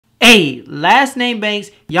Hey,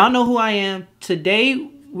 LastNameBanks, y'all know who I am. Today,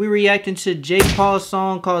 we're reacting to Jake Paul's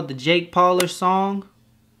song called the Jake Pauler song.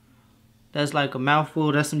 That's like a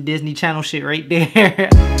mouthful. That's some Disney Channel shit right there.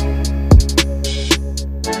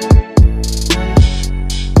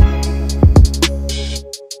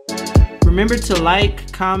 Remember to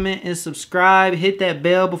like, comment, and subscribe. Hit that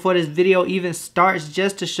bell before this video even starts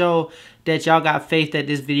just to show that y'all got faith that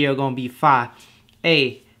this video gonna be fire.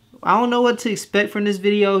 Hey, I don't know what to expect from this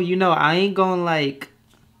video. You know, I ain't gonna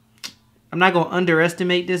I'm not gonna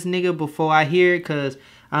underestimate this nigga before I hear it, cause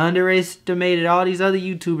I underestimated all these other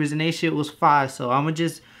YouTubers and they shit was fire. So I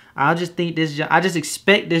just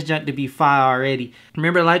expect this junk to be fire already.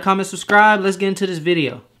 Remember to like, comment, subscribe. Let's get into this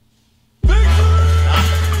video. This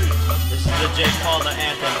is the Jake Pauler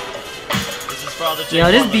anthem. This is for all the Jake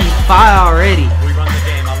Yo, this Pauler. beat fire already. We run the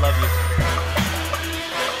game. I love you.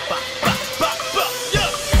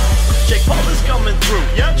 Jake Pauler's coming through.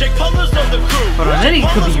 Yeah, Jake Pauler's on the crew. Hold on, that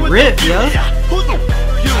nigga could be ripped, yo. Who the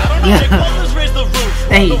you? Yeah. Jake Pauler's raised the roof.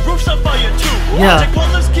 Hey. The roof's on fire too. Yeah. Jake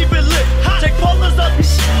Pauler's keep it lit. Jake Pauler's up.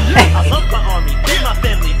 I love my army, be my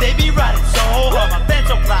family. They be riding so hard. My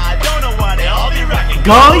fans so fly. I don't know why they all be rocking.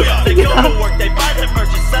 Go. They go to work. They buy their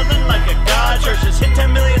merch. It's selling like a god. Churches hit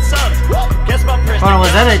 10 million subs. Guess my press. Hold on,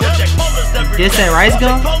 was that a diss at Rice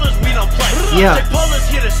Gum? Jake Pauler's we don't play. Yeah. Jake Pauler's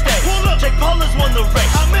here to stay. Jake Pauler's won the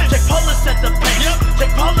race. Jake Pauler set the pace.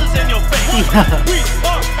 Jake Pauler's in your face. Yeah. We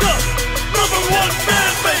are the #1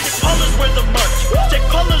 fan base. Jake Pauler's wear the merch. Jake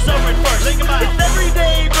Pauler's are in first. It's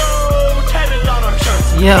everyday, bro. Tatted on our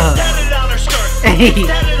shirts. Yeah. Tatted on our skirts. Hey.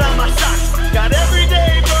 Tatted on my socks. Got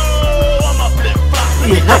everyday, bro. On my flip flop.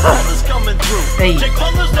 Yeah. Jake Pauler's coming through. Hey. Jake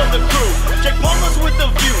Pauler's on the crew. Jake Pauler's with the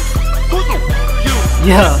views. Who the you?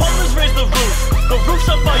 Yeah. Jake Pauler's raised the roof. The roof's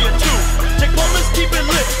on fire too. Jake Pauler's keep it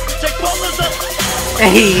lit. Jake Pauler's up.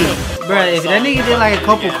 Hey, bro, if that nigga did like a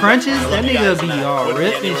couple crunches, that nigga would be all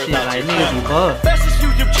ripped and shit. Like, nigga be buff. Fastest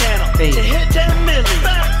YouTube channel Hey. to hit 10 million.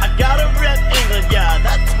 I gotta rep England, yeah,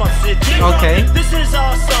 that's my city. Okay. This is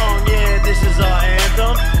our song, yeah, this is our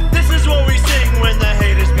anthem. This is what we sing when the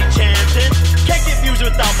haters be chanting. Can't get views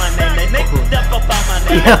without my name. They make death about my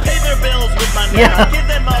name. Yeah. They pay their bills with my name. Yeah. I give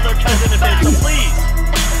them all their cousin and bitch, so please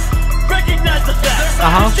recognize the fact.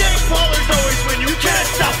 Jake Pauler's always win. You can't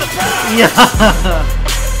stop the pride. Yeah.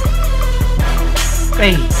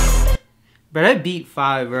 Hey, bro, that beat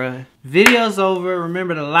fire, bro. Video's over.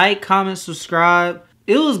 Remember to like, comment, subscribe.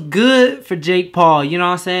 It was good for Jake Paul. You know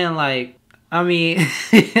what I'm saying? Like, I mean,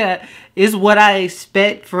 it's what I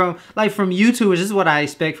expect from YouTubers. This is what I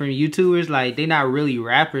expect from YouTubers. Like, they not really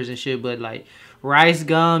rappers and shit, but like Rice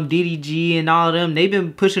Gum, DDG, and all of them, they've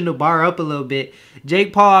been pushing the bar up a little bit.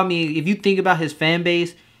 Jake Paul, I mean, if you think about his fan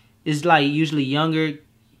base, it's like usually younger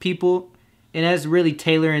people. And that's really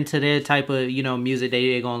tailoring to their type of, you know, music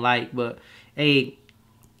they're gonna like. But, hey,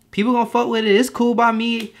 people gonna fuck with it. It's cool by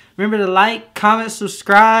me. Remember to like, comment,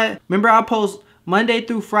 subscribe. Remember, I post Monday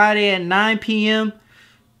through Friday at 9 p.m.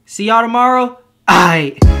 See y'all tomorrow. All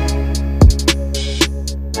right.